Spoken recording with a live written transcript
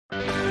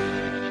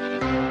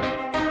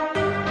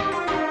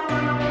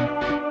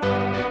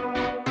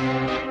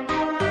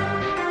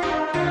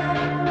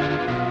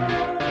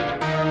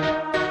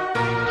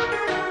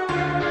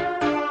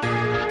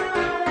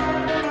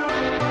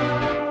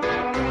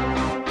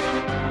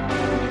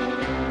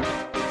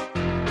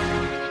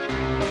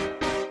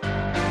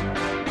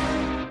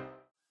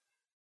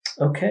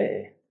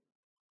Okay.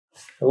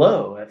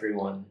 Hello,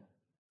 everyone.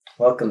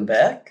 Welcome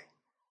back.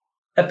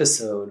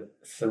 Episode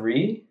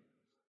 3,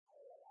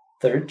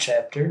 third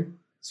chapter,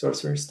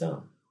 Sorcerer's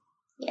Stone.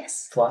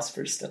 Yes.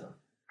 Philosopher's Stone.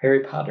 Harry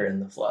Potter and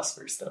the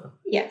Philosopher's Stone.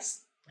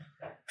 Yes.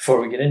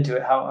 Before we get into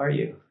it, how are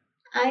you?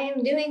 I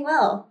am doing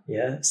well.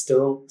 Yeah,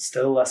 still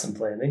lesson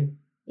planning.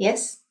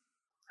 Yes.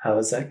 How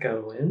is that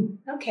going?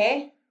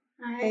 Okay.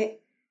 I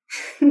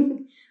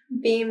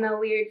being my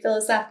weird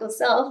philosophical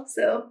self,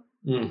 so.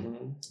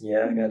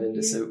 Yeah, I got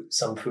into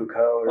some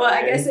Foucault. Well,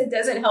 I guess it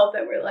doesn't help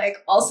that we're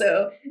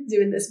also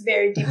doing this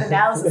very deep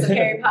analysis of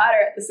Harry Potter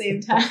at the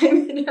same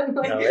time. And I'm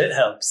no, it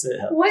helps.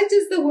 What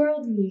does the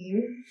world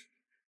mean?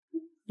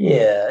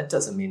 Yeah, it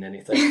doesn't mean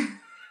anything.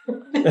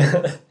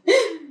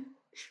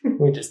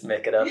 We just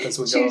make it up as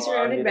we go along. Choose your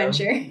own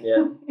adventure.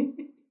 Yeah.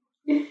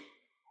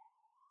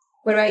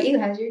 What about you?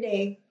 How's your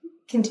day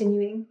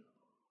continuing?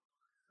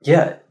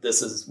 Yeah,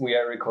 we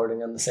are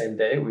recording on the same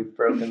day. We've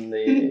broken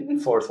the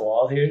fourth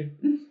wall here.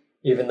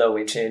 Even though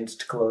we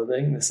changed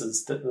clothing, this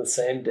is the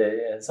same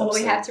day as Well,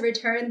 we have to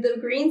return the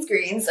green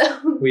screen,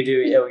 so. We do,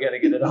 yeah, we got to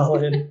get it all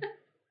in.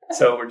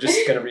 So we're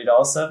just going to read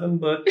all 7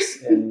 books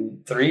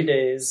in 3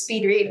 days.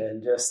 Speed read.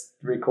 And just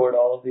record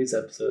all of these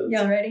episodes.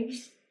 Y'all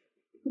ready?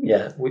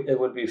 Yeah, it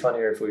would be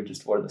funnier if we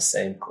just wore the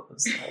same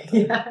clothes.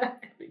 Yeah.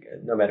 It'd be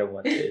good, no matter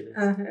what day it is.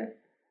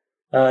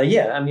 Uh-huh.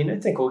 Yeah, I mean, I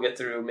think we'll get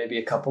through maybe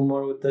a couple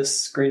more with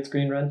this green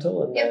screen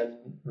rental and then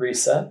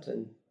reset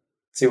and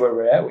see where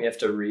we're at. We have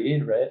to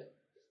read, right?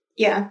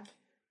 Yeah.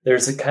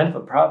 There's a kind of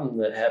a problem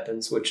that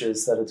happens, which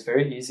is that it's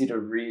very easy to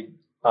read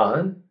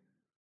on,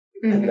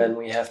 and then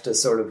we have to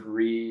sort of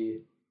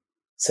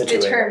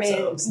situate determine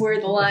ourselves.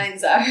 Where the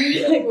lines are.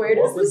 Yeah. Where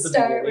does this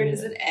start? Where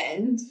does it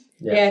end?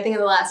 Yeah, I think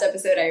in the last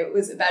episode I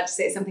was about to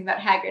say something about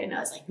Hagrid, and I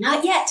was like,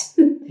 not yet.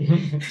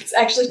 It's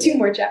actually 2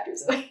 more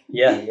chapters away.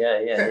 Yeah.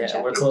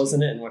 We're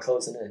closing in.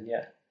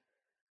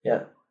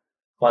 Yeah.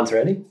 Juan's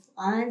ready?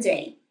 Juan's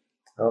ready.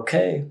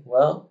 Okay,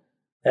 well,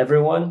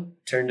 everyone,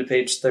 turn to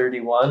page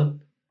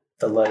 31,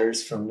 The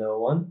Letters from No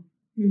One.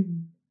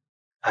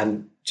 I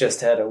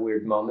just had a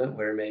weird moment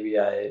where maybe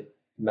I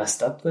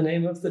messed up the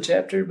name of the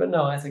chapter, but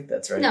no, I think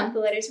that's right. No, The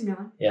Letters from No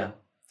One.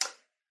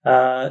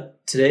 Yeah.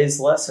 Today's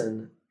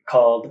lesson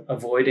called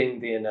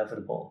Avoiding the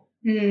Inevitable.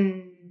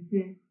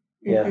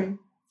 Yeah.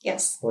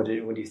 Yes. What do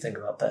you think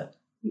about that?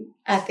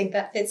 I think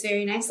that fits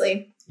very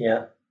nicely.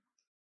 Yeah.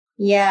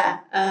 Yeah.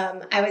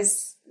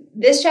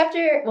 This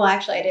chapter, well,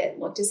 actually, I didn't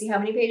look to see how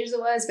many pages it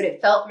was, but it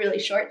felt really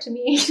short to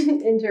me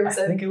in terms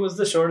of... I think it was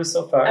the shortest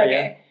so far,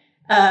 okay.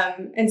 Yeah.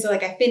 And so,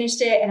 I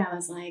finished it, and I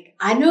was like,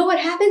 I know what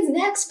happens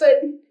next,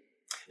 but...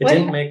 It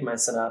didn't make my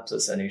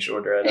synopsis any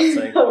shorter, I don't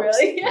think. Oh,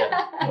 really?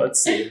 Yeah.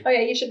 Let's see. Oh,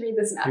 yeah, you should read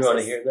the synopsis. You want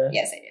to hear that?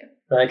 Yes, I do.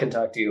 Then I can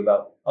talk to you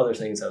about other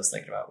things I was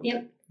thinking about with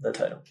Yep. the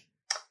title.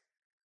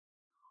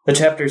 The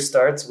chapter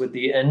starts with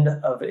the end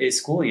of a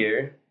school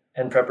year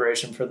and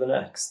preparation for the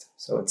next.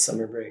 So it's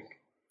summer break.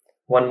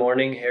 One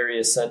morning, Harry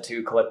is sent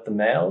to collect the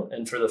mail,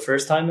 and for the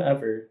first time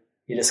ever,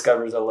 he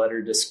discovers a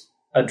letter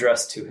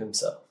addressed to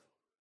himself.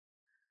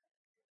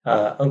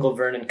 Uncle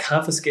Vernon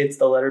confiscates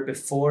the letter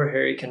before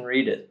Harry can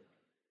read it.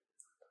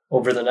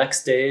 Over the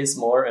next days,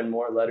 more and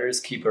more letters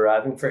keep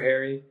arriving for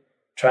Harry,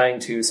 trying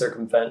to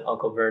circumvent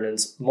Uncle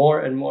Vernon's more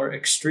and more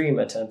extreme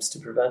attempts to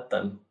prevent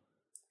them.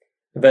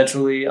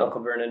 Eventually,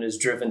 Uncle Vernon is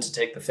driven to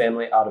take the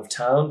family out of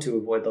town to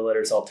avoid the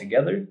letters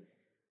altogether.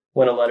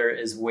 When a letter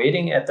is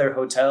waiting at their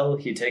hotel,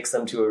 he takes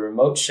them to a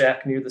remote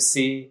shack near the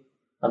sea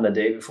on the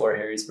day before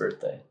Harry's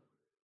birthday.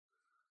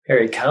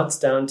 Harry counts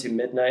down to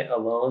midnight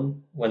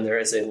alone when there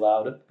is a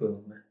loud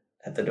boom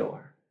at the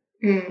door.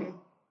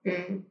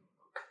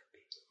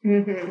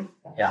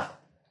 Yeah.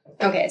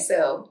 Okay,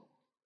 so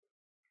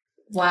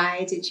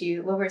what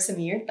were some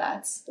of your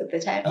thoughts with the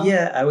title?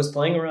 Yeah, I was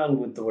playing around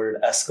with the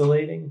word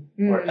escalating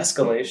or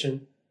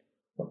escalation.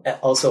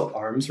 Also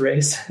arms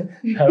race,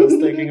 I was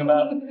thinking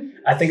about.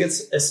 I think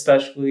it's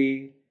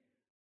especially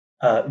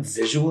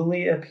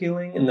visually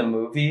appealing in the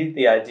movie,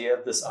 the idea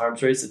of this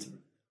arms race.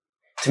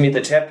 To me,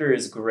 the chapter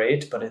is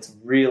great, but it's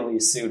really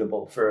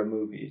suitable for a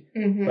movie.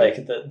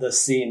 The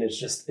scene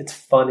is it's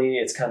funny,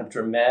 it's kind of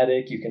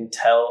dramatic. You can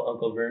tell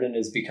Uncle Vernon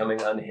is becoming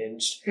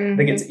unhinged. I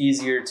think it's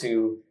easier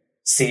to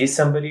see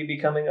somebody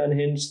becoming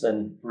unhinged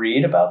than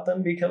read about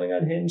them becoming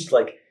unhinged.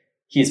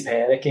 He's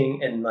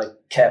panicking, and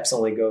caps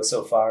only go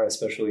so far,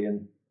 especially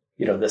in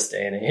this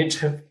day and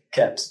age of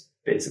caps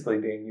basically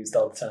being used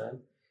all the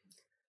time.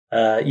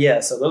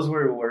 So those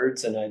were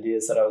words and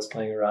ideas that I was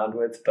playing around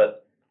with,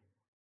 but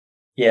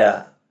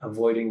yeah,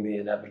 avoiding the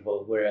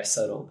inevitable where I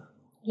settled.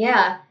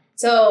 Yeah.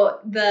 So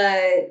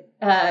the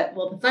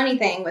funny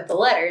thing with the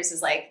letters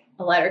is a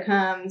letter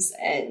comes,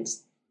 and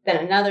then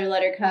another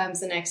letter comes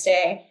the next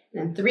day.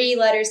 And then 3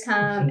 letters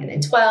come, and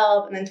then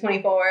 12, and then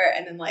 24,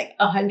 and then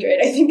 100,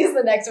 I think, is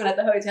the next one at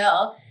the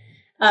hotel.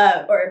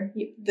 Or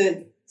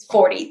the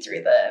 40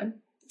 through the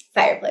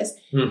fireplace.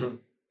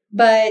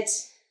 But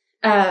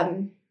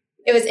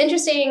it was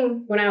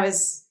interesting when I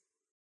was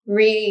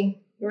reading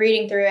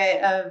through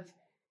it of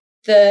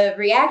the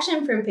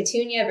reaction from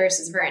Petunia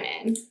versus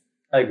Vernon.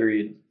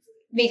 Agreed.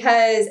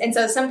 because, and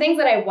so some things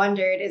that I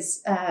wondered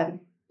is,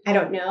 I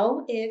don't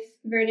know if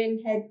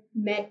Vernon had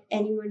met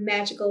anyone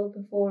magical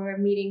before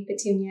meeting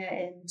Petunia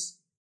and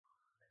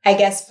I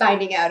guess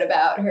finding out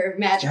about her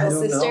magical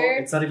sister. Know.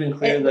 It's not even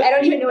clear that I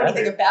don't even know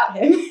anything about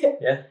him.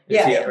 If he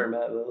ever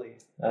met Lily.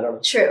 I don't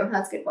know. True,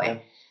 that's a good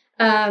point.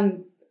 Yeah.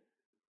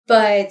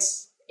 But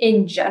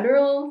in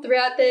general,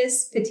 throughout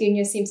this,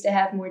 Petunia seems to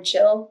have more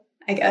chill,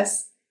 I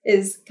guess,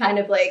 is kind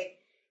of like,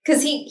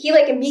 because he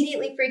like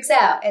immediately freaks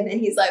out. And then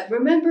he's like,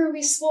 remember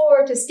we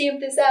swore to stamp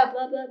this out,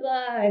 blah, blah,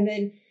 blah. And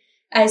then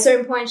at a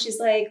certain point, she's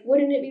like,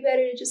 wouldn't it be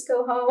better to just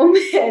go home?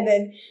 And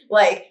then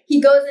like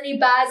he goes and he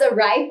buys a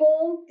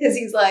rifle because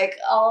he's like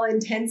all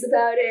intense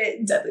about it.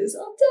 And Dudley's,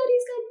 oh,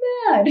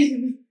 Daddy's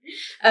gone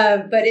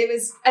mad. But it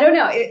was, I don't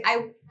know.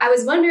 I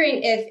was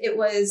wondering if it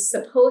was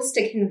supposed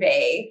to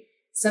convey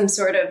some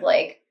sort of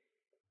like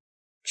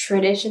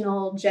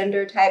traditional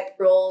gender type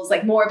roles,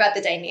 like more about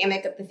the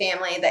dynamic of the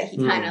family, that he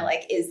kind of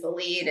like is the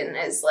lead and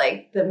is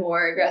like the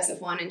more aggressive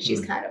one, and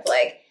she's kind of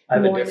like I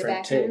have a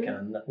different take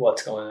on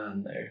what's going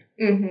on there.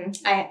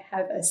 I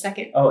have a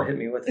second. Oh, hit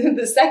me with it.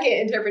 The second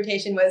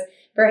interpretation was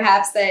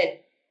perhaps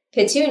that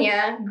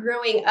Petunia,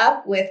 growing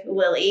up with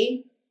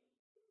Lily,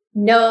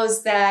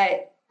 knows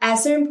that at a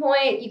certain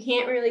point, you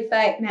can't really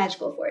fight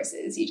magical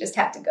forces. You just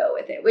have to go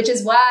with it, which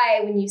is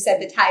why when you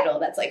said the title,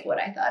 that's like what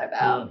I thought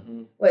about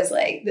was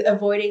like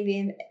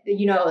avoiding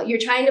you're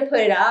trying to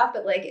put it off,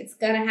 but like it's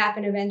going to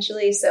happen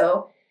eventually.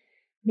 So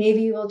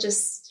maybe we'll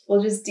just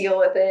deal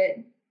with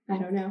it. I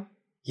don't know.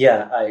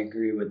 Yeah, I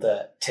agree with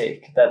that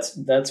take. That's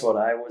what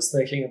I was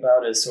thinking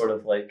about, is sort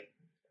of like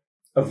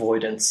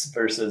avoidance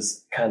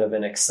versus kind of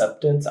an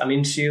acceptance. I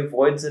mean, she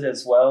avoids it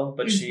as well,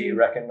 but she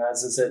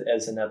recognizes it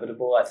as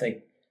inevitable. I think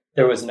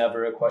there was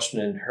never a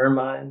question in her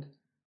mind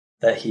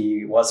that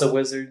he was a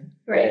wizard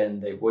and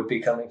they would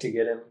be coming to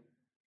get him.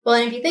 Well,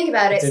 and if you think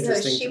about it's it,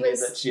 interesting to me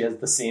that she has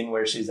the scene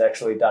where she's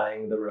actually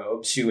dyeing the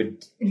robe. She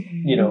would,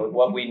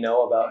 what we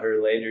know about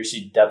her later,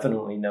 she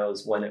definitely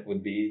knows when it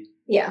would be.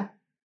 Yeah.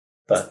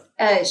 But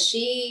if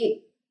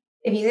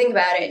you think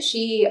about it,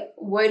 she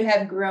would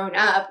have grown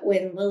up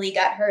when Lily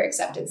got her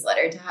acceptance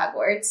letter to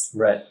Hogwarts.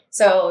 Right.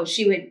 So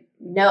she would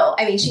know.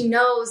 I mean, she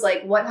knows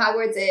like what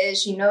Hogwarts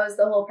is. She knows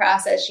the whole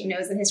process. She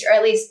knows the history, or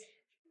at least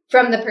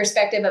from the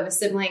perspective of a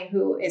sibling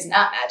who is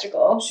not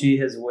magical. She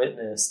has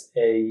witnessed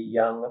a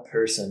young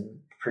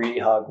person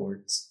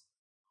pre-Hogwarts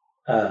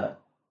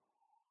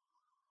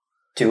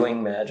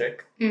doing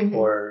magic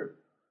or,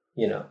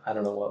 I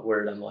don't know what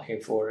word I'm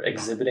looking for,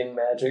 exhibiting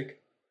magic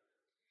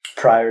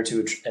prior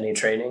to any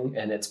training,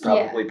 and it's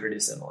probably pretty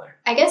similar.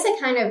 I guess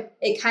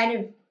it kind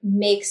of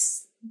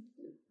makes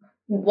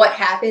what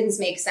happens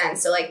make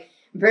sense. So like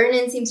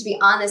Vernon seems to be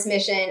on this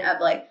mission of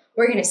like,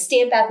 we're going to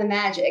stamp out the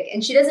magic,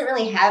 and she doesn't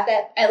really have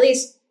that. At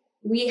least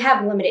we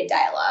have limited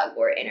dialogue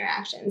or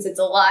interactions. It's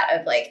a lot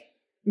of like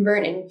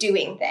Vernon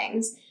doing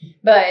things,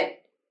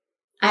 but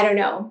I don't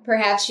know.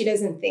 Perhaps she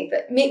doesn't think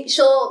that. Maybe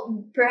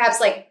she'll perhaps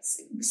like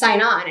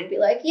sign on and be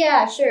like,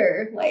 yeah,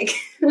 sure. Like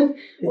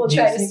we'll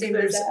try to stamp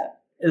this out.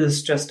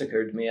 This just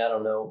occurred to me. I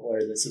don't know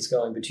where this is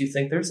going, but do you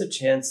think there's a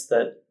chance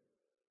that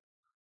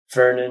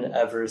Vernon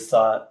ever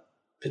thought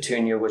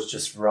Petunia was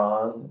just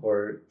wrong,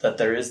 or that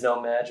there is no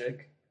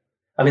magic?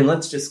 I mean,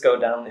 let's just go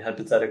down the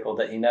hypothetical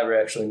that he never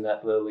actually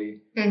met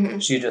Lily.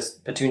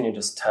 Petunia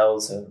just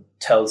tells him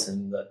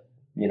that,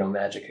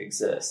 magic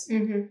exists.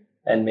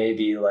 And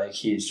maybe like,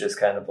 he's just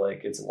kind of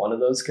like, it's one of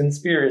those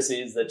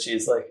conspiracies that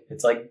she's like,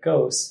 it's like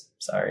ghosts.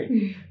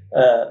 Sorry.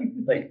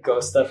 Like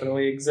ghosts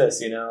definitely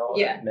exist,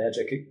 Yeah.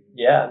 Magic.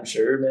 Yeah, I'm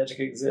sure magic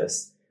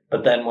exists.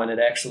 But then when it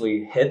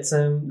actually hits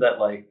him that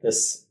like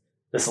this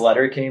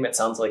letter came, it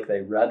sounds like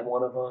they read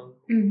one of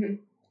them.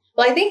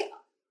 Well, I think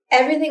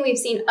everything we've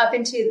seen up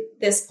until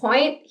this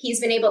point, he's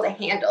been able to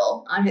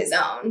handle on his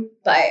own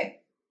by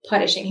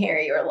punishing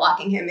Harry or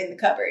locking him in the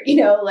cupboard.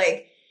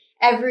 Like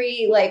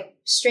every like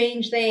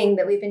strange thing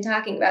that we've been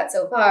talking about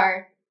so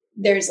far,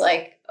 there's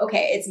like,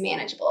 okay, it's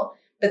manageable.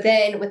 But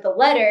then with the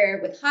letter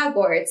with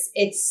Hogwarts,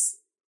 it's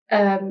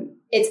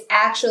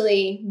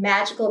actually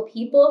magical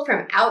people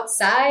from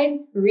outside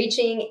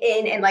reaching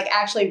in and like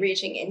actually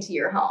reaching into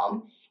your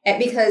home.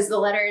 And because the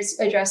letter's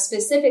addressed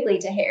specifically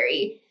to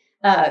Harry,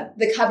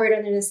 the cupboard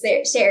under the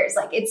stairs,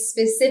 like it's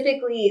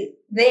specifically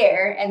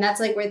there. And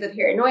that's like where the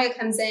paranoia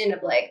comes in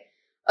of like,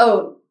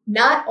 oh,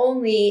 not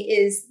only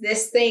is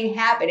this thing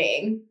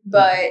happening,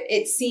 but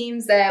it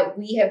seems that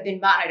we have been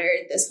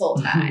monitored this whole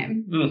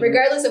time,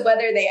 regardless of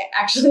whether they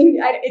actually,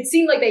 it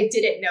seemed like they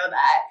didn't know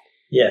that.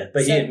 Yeah,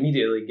 but he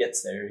immediately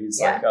gets there.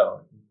 He's like,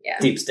 oh,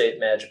 deep state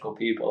magical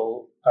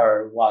people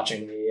are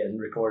watching me and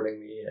recording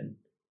me and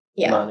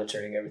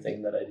monitoring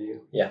everything that I do.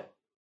 Yeah.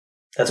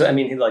 That's what I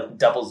mean. He like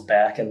doubles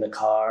back in the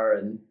car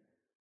and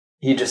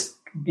he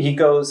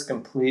goes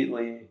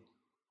completely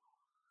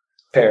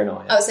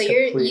paranoid. Oh, so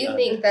you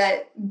think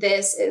that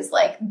this is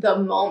like the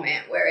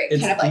moment where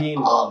it's kind of like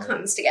all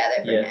comes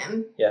together for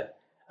him? Yeah.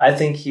 I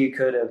think he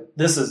could have,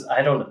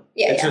 I don't know.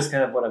 Yeah, it's just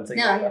kind of what I'm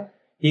thinking about.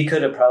 He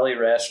could have probably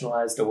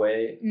rationalized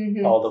away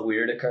all the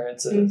weird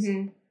occurrences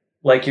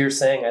like you're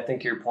saying, I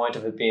think your point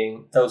of it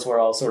being those were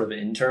all sort of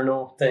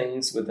internal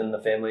things within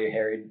the family of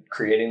Harry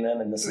creating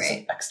them, and this is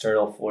an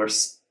external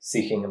force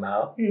seeking them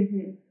out.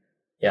 Mm-hmm.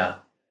 Yeah.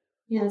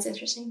 Yeah, that's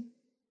interesting.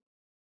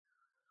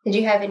 Did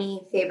you have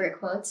any favorite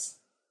quotes?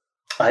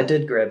 I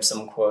did grab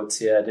some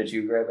quotes. Yeah. Did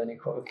you grab any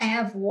quotes? I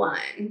have one.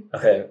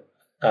 Okay.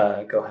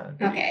 Go ahead.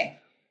 Okay.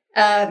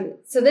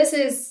 So this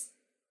is,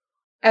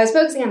 I was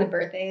focusing on the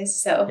birthdays.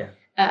 So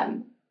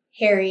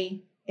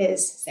Harry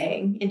is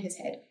saying in his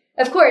head,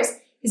 of course,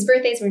 his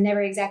birthdays were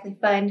never exactly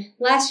fun.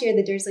 Last year,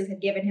 the Dursleys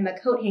had given him a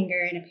coat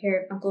hanger and a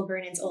pair of Uncle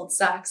Vernon's old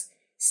socks.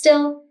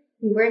 Still,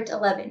 we weren't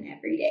 11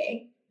 every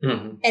day.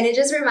 Mm-hmm. And it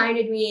just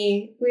reminded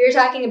me, we were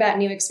talking about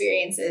new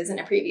experiences in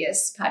a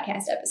previous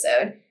podcast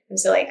episode. And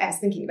so like I was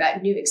thinking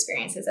about new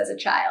experiences as a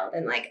child.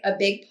 And like a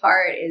big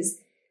part is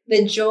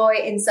the joy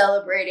in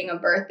celebrating a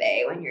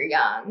birthday when you're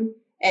young.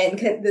 And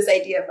this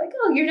idea of like,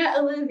 oh, you're not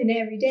 11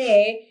 every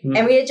day. Mm-hmm.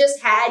 And we had just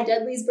had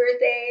Dudley's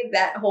birthday,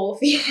 that whole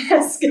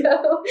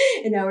fiasco.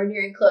 And now we're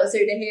nearing closer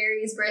to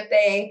Harry's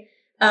birthday.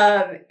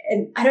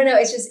 And I don't know,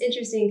 it's just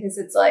interesting because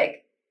it's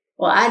like,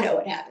 well, I know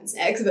what happens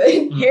next, but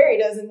Harry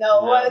doesn't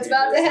know what's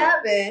about to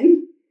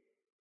happen.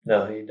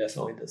 No, he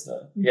definitely does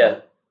not.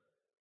 Yeah.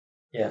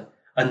 Yeah.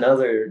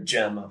 Another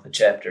gem of a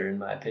chapter, in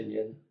my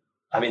opinion.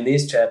 I mean,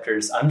 these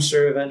chapters, I'm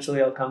sure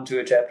eventually I'll come to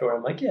a chapter where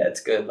I'm like, yeah, it's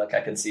good. Like,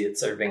 I can see it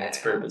serving its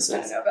purposes.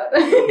 I don't know about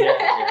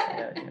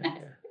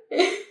that.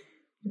 Yeah.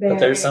 But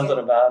there's something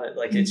about it.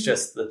 Like, it's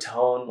just the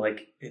tone.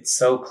 Like, it's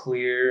so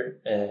clear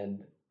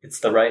and it's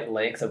the right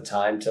length of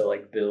time to,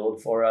 like,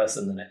 build for us.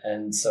 And then it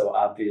ends so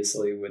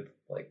obviously with,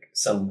 like,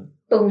 some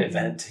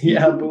event.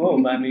 Yeah,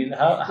 boom. I mean,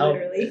 how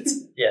literally.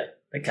 Yeah,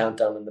 the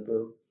countdown and the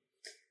boom.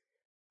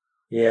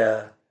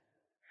 Yeah.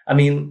 I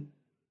mean,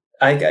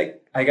 I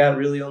got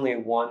really only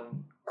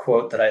one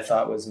quote that I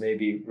thought was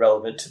maybe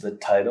relevant to the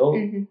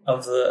title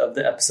of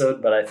the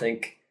episode, but I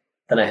think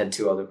then I had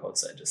two other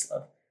quotes I just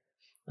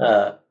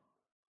love.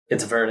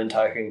 It's Vernon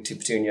talking to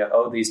Petunia.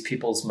 Oh, these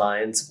people's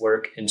minds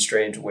work in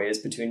strange ways,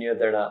 Petunia.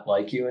 They're not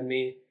like you and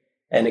me.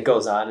 And it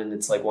goes on, and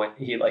it's like when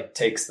he like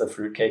takes the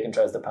fruitcake and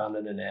tries to pound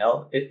in a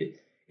nail.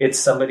 It's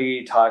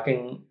somebody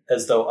talking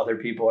as though other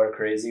people are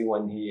crazy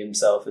when he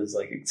himself is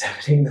like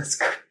exhibiting this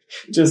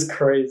just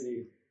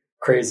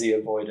crazy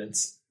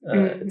avoidance.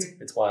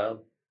 It's wild.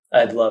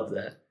 I'd love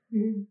that.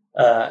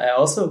 I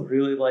also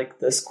really like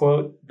this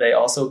quote. They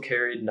also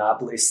carried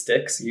knobbly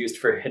sticks used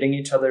for hitting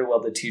each other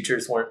while the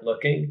teachers weren't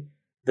looking.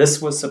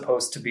 This was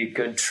supposed to be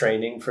good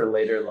training for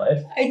later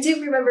life. I do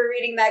remember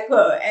reading that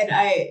quote, and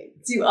I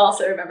do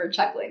also remember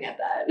chuckling at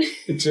that.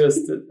 It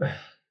just,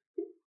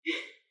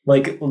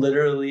 like,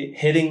 literally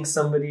hitting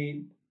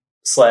somebody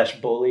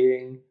 /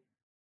 bullying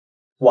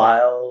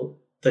while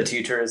the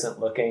teacher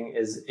isn't looking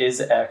is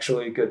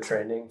actually good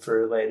training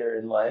for later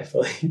in life.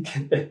 Like,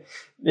 it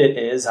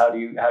is. How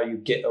you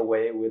get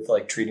away with,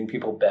 like, treating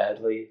people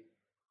badly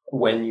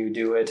when you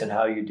do it and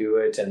how you do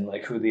it and,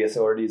 like, who the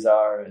authorities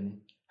are and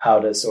how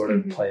to sort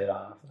of play it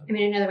off. I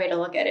mean, another way to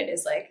look at it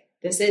is like,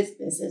 this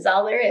is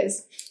all there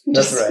is.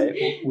 That's right.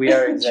 We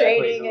are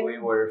exactly who we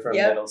were from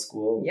middle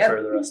school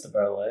for the rest of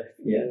our life.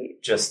 Yeah,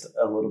 just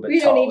a little bit taller. We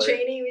don't need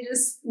training. We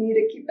just need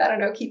to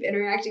keep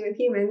interacting with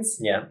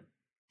humans. Yeah.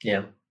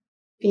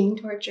 Being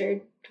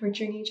tortured,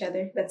 torturing each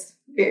other. That's a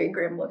very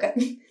grim look at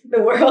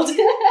the world.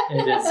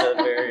 It is a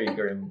very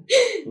grim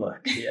look.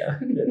 Yeah,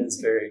 it is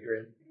very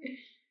grim.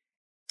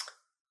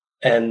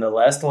 And the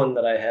last one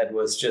that I had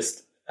was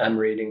just, I'm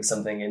reading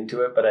something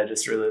into it, but I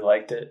just really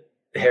liked it.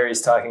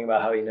 Harry's talking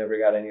about how he never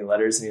got any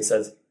letters, and he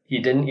says he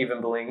didn't even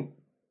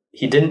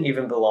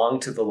belong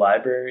to the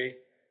library,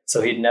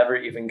 so he'd never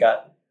even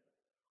got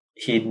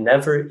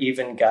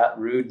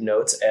rude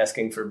notes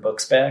asking for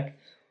books back.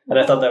 And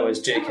I thought that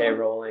was J.K.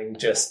 Rowling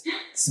just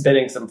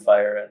spitting some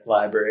fire at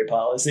library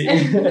policy.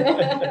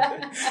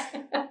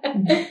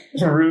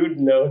 Rude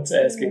notes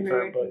asking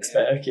for books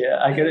back. Yeah,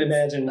 I could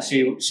imagine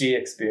she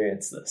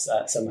experienced this.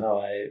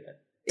 Somehow I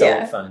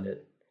don't find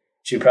it.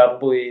 She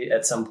probably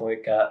at some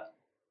point got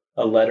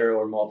a letter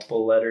or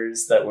multiple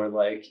letters that were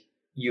like,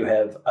 you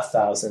have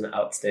 1,000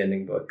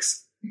 outstanding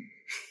books.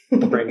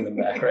 Bring them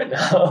back right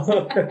now.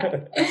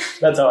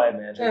 That's how I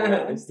imagine it,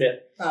 at least.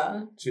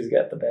 Yeah. She's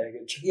got the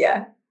baggage.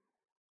 Yeah.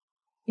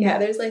 Yeah,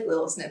 there's like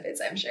little snippets,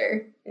 I'm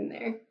sure, in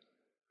there.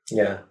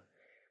 Yeah.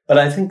 But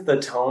I think the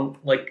tone,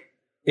 like,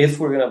 if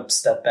we're going to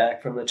step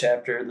back from the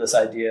chapter, this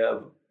idea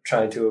of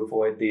trying to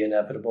avoid the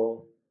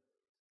inevitable,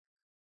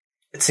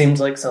 it seems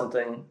like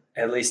something,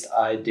 at least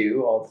I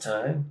do all the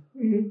time.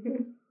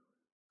 Mm-hmm.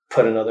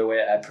 Put another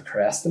way, I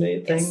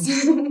procrastinate things.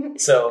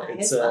 Yes. So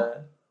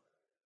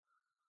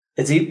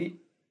it's easy.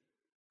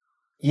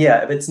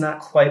 Yeah, if it's not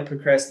quite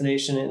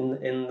procrastination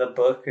in the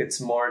book, it's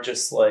more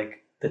just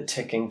like the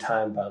ticking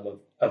time bomb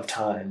of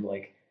time.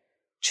 Like,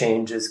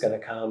 change is going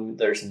to come.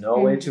 There's no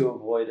way to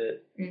avoid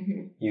it.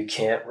 Mm-hmm. You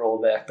can't roll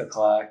back the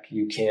clock.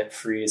 You can't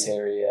freeze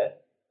Harry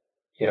at,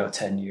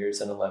 10 years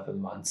and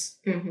 11 months.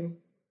 Mm-hmm.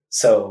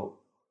 So,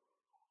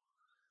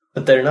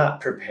 but they're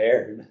not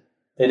prepared.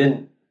 They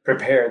didn't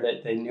prepare.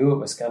 That they knew it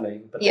was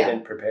coming, but they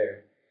didn't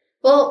prepare.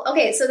 Well,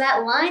 okay, so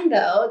that line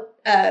though,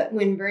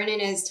 when Vernon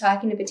is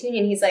talking to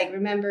Petunia, and he's like,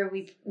 "Remember,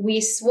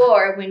 we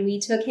swore when we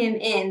took him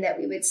in that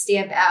we would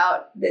stamp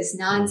out this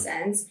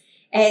nonsense,"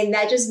 and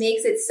that just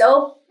makes it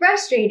so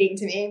frustrating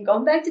to me. I'm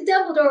going back to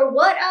Dumbledore.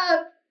 What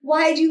up?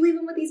 Why'd you leave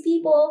him with these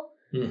people?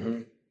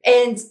 Mm-hmm.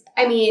 And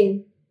I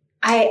mean,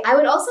 I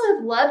would also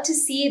have loved to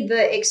see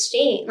the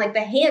exchange, like the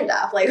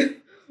handoff. Like,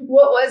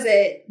 what was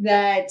it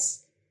that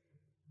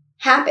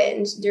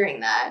happened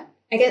during that?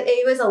 I guess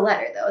it was a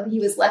letter, though. He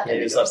was left. Yeah,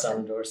 he was left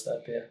on the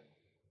doorstep. Yeah,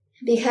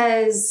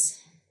 because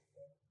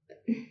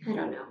I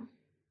don't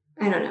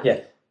know.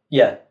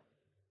 Yeah.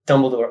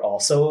 Dumbledore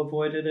also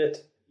avoided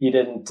it. He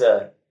didn't.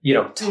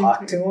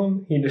 Talk to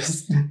him. He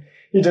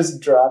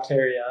just dropped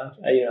Harry off.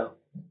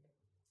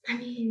 I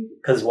mean,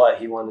 because what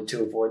he wanted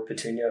to avoid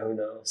Petunia, who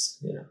knows?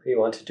 He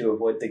wanted to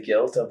avoid the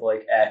guilt of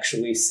like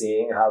actually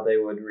seeing how they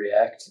would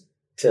react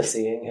to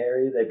seeing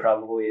Harry. They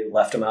probably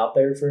left him out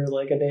there for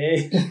like a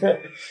day.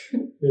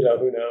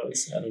 Who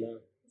knows? I don't know.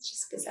 It's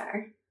just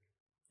bizarre.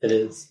 It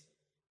is.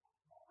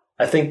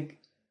 I think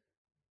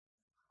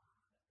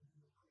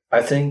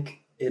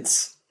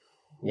it's,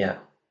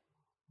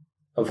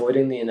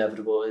 avoiding the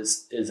inevitable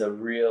is a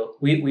real.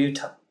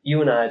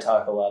 You and I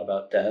talk a lot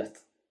about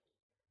death.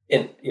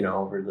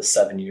 Over the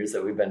 7 years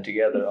that we've been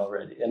together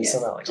already, and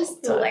so not like just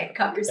all the time, a light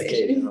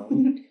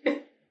conversation.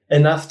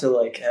 Enough to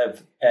like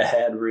have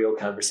had real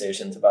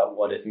conversations about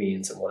what it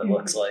means and what it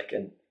looks like.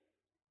 And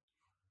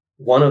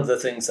one of the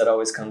things that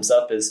always comes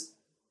up is,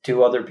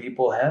 do other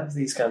people have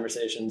these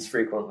conversations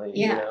frequently?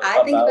 Yeah,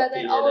 I think about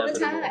that all the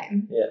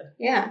time.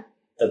 Yeah.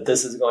 That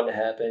this is going to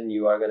happen.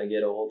 You are going to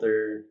get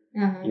older.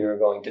 You are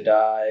going to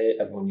die.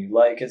 Everyone you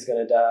like is going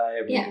to die.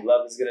 Everyone you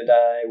love is going to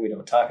die. We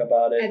don't talk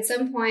about it. At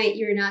some point,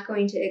 you're not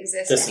going to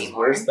exist this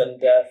anymore. This is worse than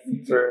death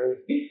for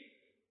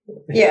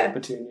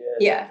Petunia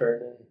and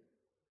Vernon.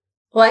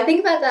 Well, I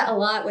think about that a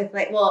lot with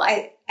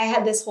I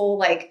had this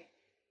whole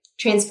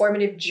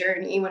transformative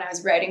journey when I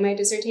was writing my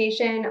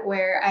dissertation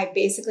where I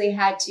basically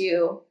had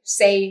to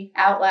say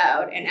out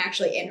loud and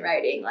actually in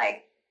writing,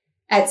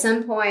 at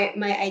some point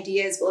my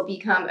ideas will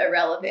become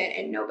irrelevant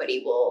and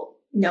nobody will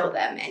know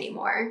them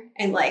anymore.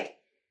 And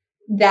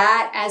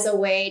that as a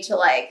way to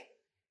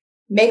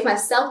make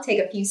myself take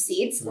a few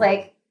seats,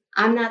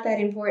 I'm not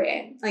that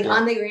important.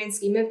 On the grand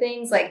scheme of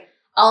things,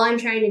 all I'm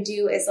trying to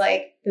do is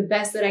the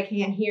best that I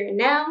can here and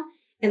now.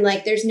 And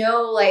there's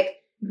no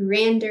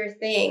grander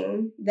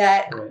thing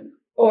that,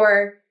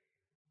 or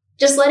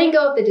just letting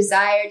go of the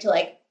desire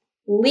to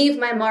leave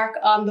my mark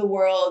on the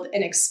world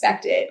and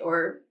expect it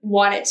or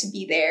want it to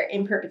be there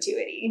in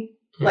perpetuity.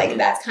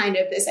 That's kind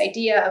of this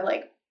idea of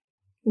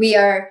we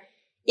are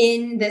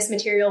in this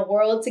material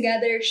world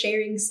together,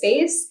 sharing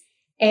space.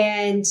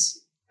 And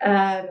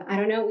I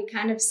don't know, we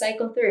kind of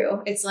cycle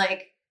through. It's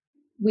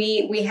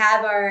we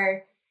have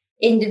our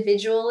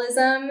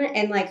individualism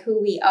and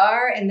who we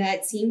are. And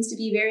that seems to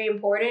be very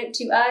important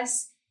to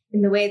us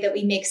in the way that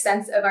we make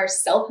sense of our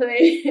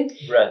selfhood.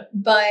 Right.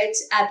 But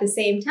at the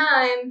same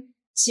time,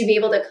 to be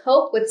able to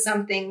cope with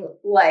something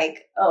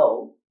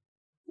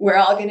we're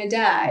all going to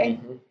die,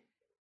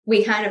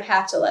 we kind of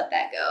have to let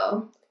that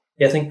go.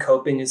 Yeah, I think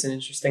coping is an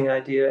interesting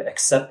idea.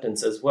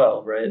 Acceptance as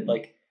well, right?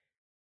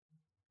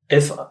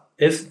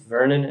 If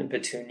Vernon and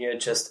Petunia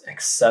just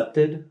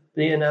accepted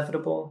the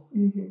inevitable,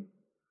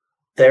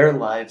 their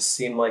lives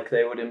seem like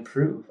they would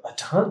improve a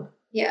ton.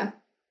 Yeah.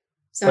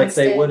 So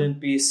they wouldn't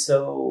be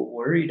so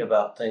worried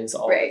about things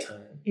all the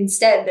time.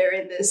 Instead, they're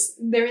in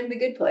the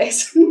good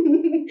place.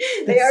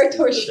 They are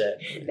tortured.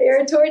 They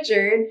are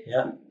tortured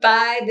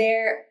by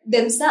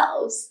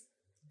themselves.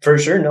 For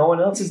sure, no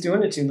one else is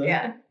doing it to them.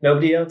 Yeah.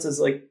 Nobody else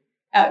is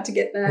out to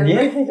get them.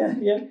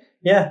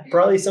 Yeah.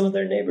 Probably some of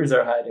their neighbors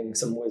are hiding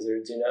some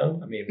wizards.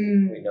 I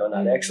mean, we know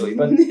not actually,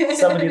 but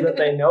somebody that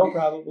they know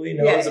probably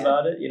knows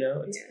about it.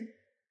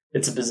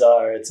 It's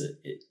bizarre.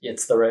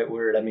 It's the right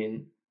word. I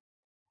mean,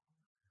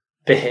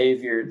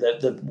 behavior,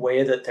 the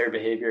way that their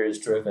behavior is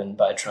driven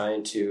by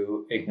trying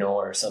to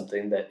ignore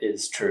something that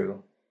is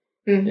true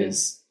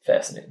is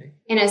fascinating.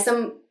 And as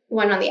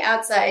someone on the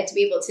outside to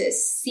be able to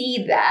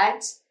see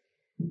that,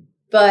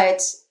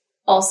 but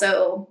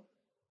also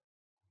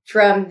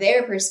from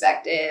their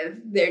perspective,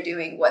 they're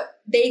doing what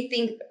they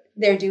think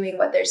they're doing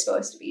what they're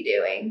supposed to be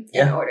doing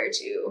in order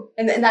to,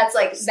 and that's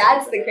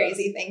that's the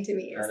crazy thing to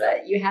me is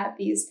that you have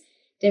these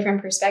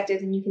different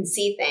perspectives and you can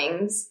see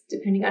things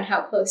depending on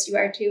how close you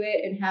are to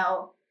it and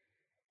how,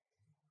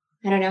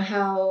 I don't know,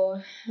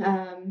 how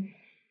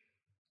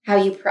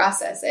you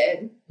process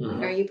it.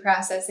 Are you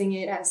processing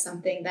it as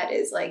something that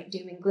is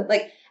doom and gloom?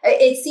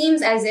 It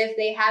seems as if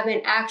they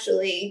haven't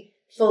actually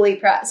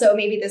fully so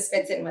maybe this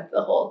fits in with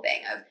the whole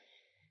thing of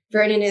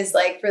Vernon is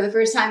for the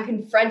first time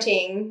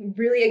confronting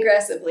really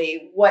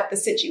aggressively what the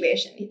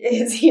situation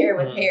is here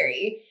with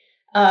Harry.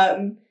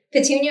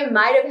 Petunia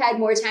might have had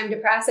more time to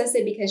process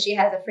it because she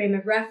has a frame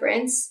of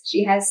reference.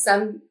 She has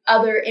some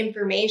other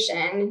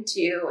information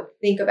to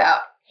think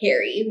about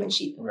Harry when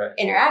she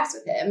interacts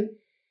with him.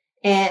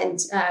 And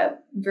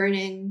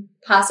Vernon,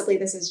 possibly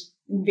this is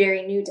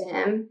very new to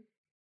him.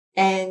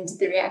 And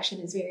the reaction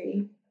is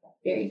very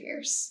very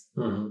fierce.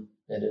 Mm-hmm.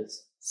 It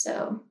is.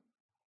 So,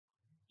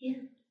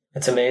 yeah.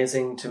 It's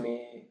amazing to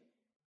me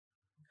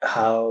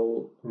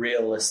how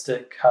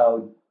realistic,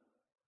 how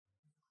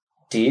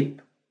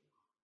deep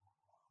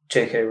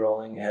J.K.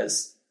 Rowling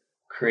has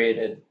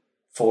created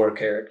 4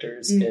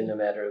 characters in a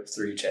matter of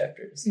 3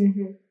 chapters.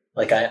 Mm-hmm.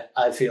 Like,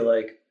 I feel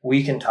like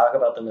we can talk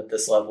about them at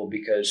this level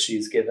because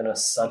she's given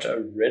us such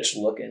a rich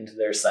look into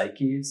their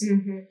psyches.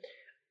 Mm-hmm.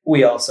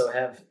 We also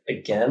have,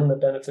 again, the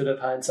benefit of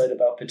hindsight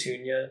about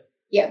Petunia.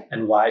 Yeah.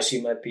 And why she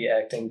might be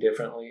acting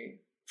differently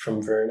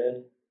from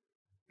Vernon.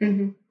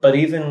 Mm-hmm. But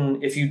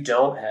even if you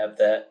don't have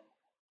that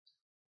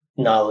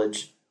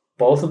knowledge,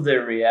 both of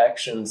their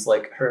reactions,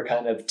 like her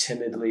kind of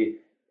timidly,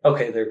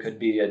 okay, there could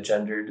be a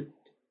gendered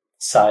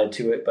side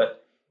to it,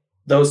 but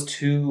those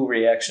 2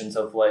 reactions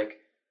of like,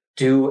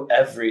 do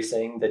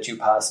everything that you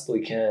possibly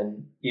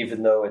can,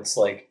 even though it's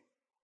like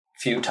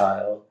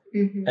futile,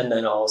 Mm-hmm. and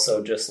then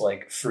also just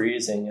like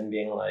freezing and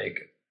being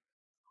like,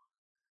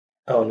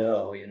 oh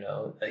no,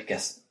 I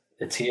guess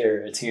it's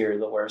here,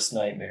 the worst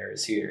nightmare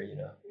is here,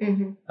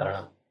 Mm-hmm. I don't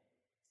know.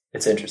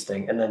 It's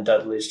interesting. And then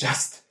Dudley's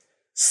just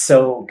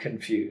so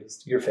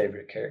confused. Your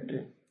favorite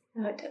character.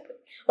 Oh, Dudley.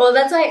 Well,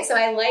 that's why. So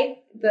I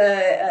like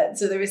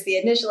so there was the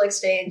initial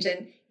exchange,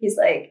 and he's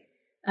like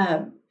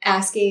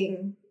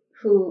asking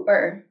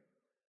or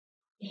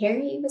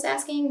Harry was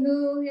asking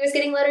who he was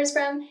getting letters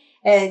from,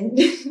 and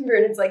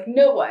Vernon's like,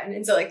 no one.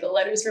 And so like the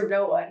letters from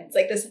no one. It's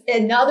like this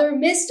another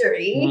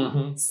mystery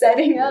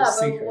setting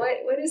up of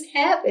what is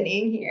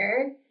happening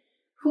here.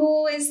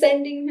 Who is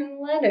sending him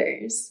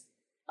letters?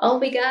 All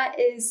we got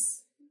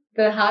is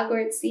the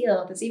Hogwarts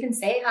seal. Does it even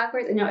say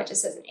Hogwarts? No, it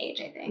just says an H,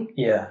 I think.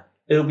 Yeah.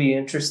 It'll be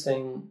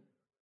interesting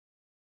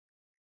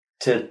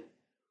to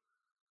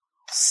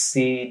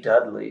see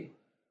Dudley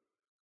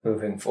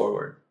moving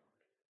forward.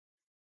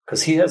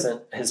 Because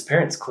his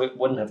parents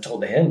wouldn't have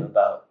told him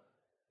about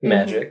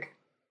magic.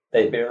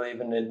 They barely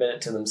even admit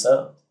it to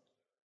themselves.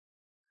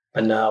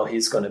 But now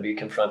he's going to be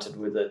confronted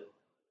with it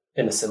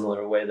in a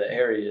similar way that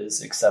Harry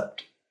is,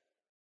 except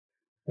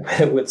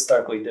with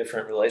starkly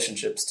different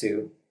relationships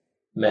to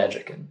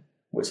magic and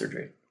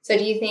wizardry. So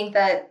do you think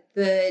that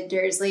the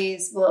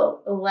Dursleys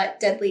will let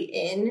Dudley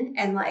in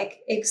and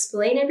like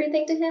explain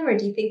everything to him, or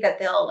do you think that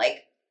they'll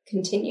like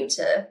continue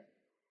to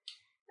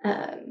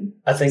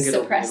I think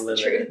it'll be limited. The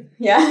truth?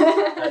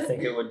 Yeah. I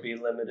think it would be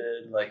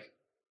limited. Like,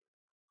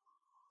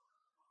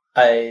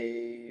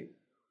 I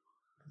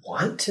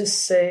want to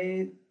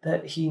say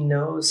that he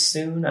knows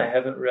soon. I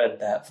haven't read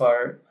that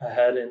far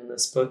ahead in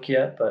this book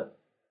yet, but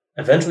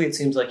eventually it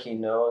seems like he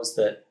knows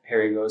that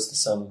Harry goes to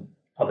some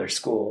other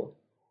school,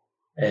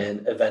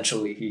 and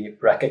eventually he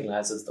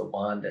recognizes the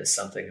wand as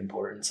something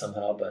important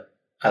somehow, but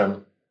I don't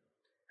know.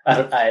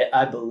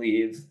 I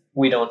believe,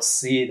 we don't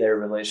see their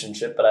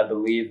relationship, but I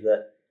believe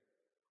that,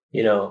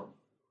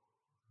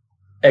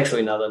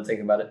 actually now that I'm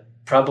thinking about it,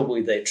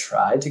 probably they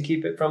try to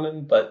keep it from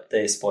him, but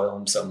they spoil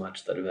him so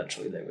much that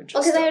eventually they would just...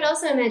 Well, because I would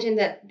also imagine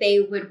that they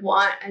would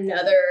want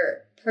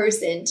another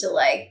person to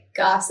like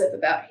gossip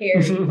about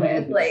Harry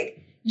with,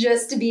 like,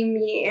 just to be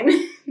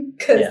mean,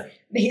 because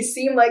they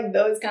seem like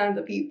those kinds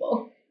of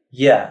people.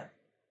 Yeah.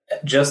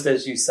 Just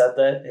as you said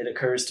that, it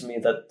occurs to me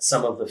that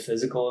some of the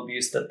physical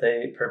abuse that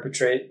they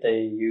perpetrate,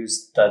 they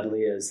use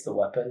Dudley as the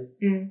weapon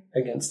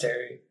against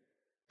Harry.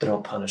 They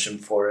don't punish him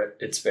for it.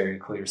 It's very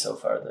clear so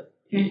far that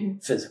he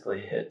physically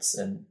hits,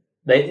 and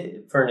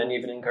Vernon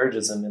even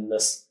encourages him in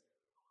this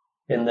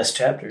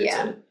chapter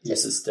to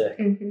use his stick.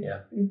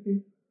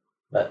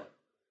 But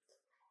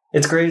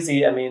it's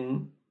crazy. I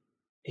mean,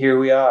 here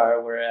we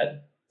are. We're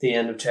at the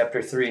end of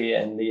chapter 3,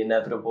 and the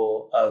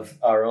inevitable of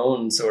our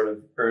own sort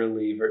of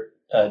early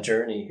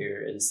journey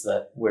here is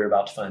that we're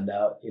about to find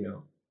out,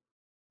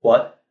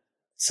 what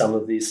some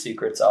of these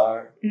secrets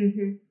are,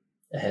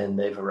 and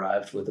they've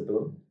arrived with a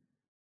boom.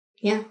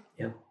 Yeah.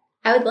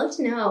 I would love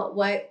to know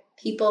what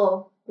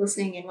people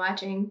listening and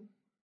watching,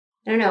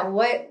 I don't know,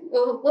 what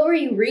were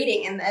you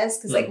reading in this?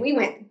 Because like we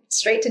went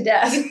straight to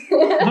death.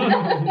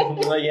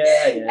 Well,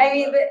 yeah. I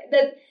mean,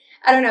 that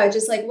I don't know,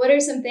 just like what are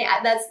some things,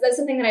 that's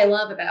the thing that I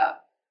love about,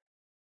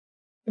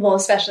 well,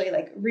 especially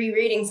like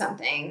rereading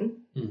something,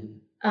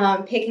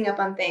 picking up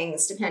on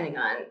things depending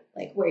on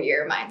like where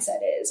your mindset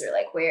is, or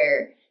like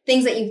where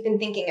things that you've been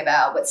thinking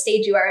about, what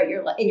stage you are in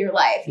your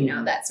life,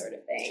 that sort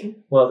of thing.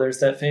 Well,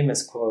 there's that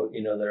famous quote,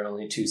 there are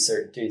only 2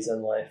 certainties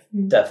in life,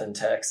 death and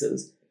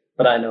taxes.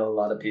 But I know a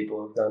lot of people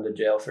who've gone to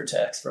jail for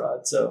tax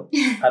fraud, so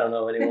I don't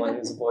know anyone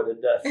who's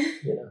avoided death,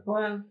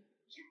 Wow.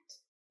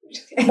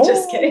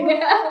 Just kidding.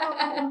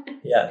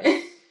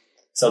 Yeah.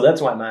 So that's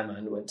why my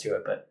mind went to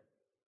it, but...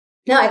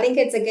 No, I think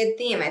it's a good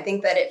theme. I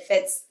think that it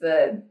fits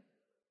the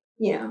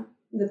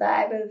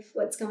vibe of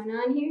what's going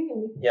on here.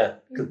 Yeah,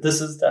 because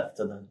this is death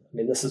to them. I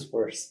mean, this is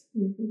worse.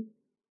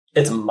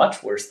 It's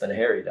much worse than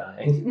Harry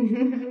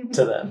dying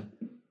to them.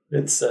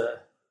 It's,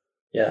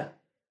 yeah.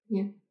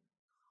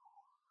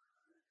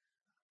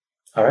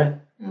 All right.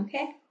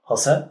 Okay. All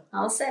set?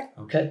 All set.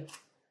 Okay.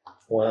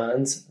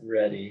 Wands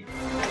ready.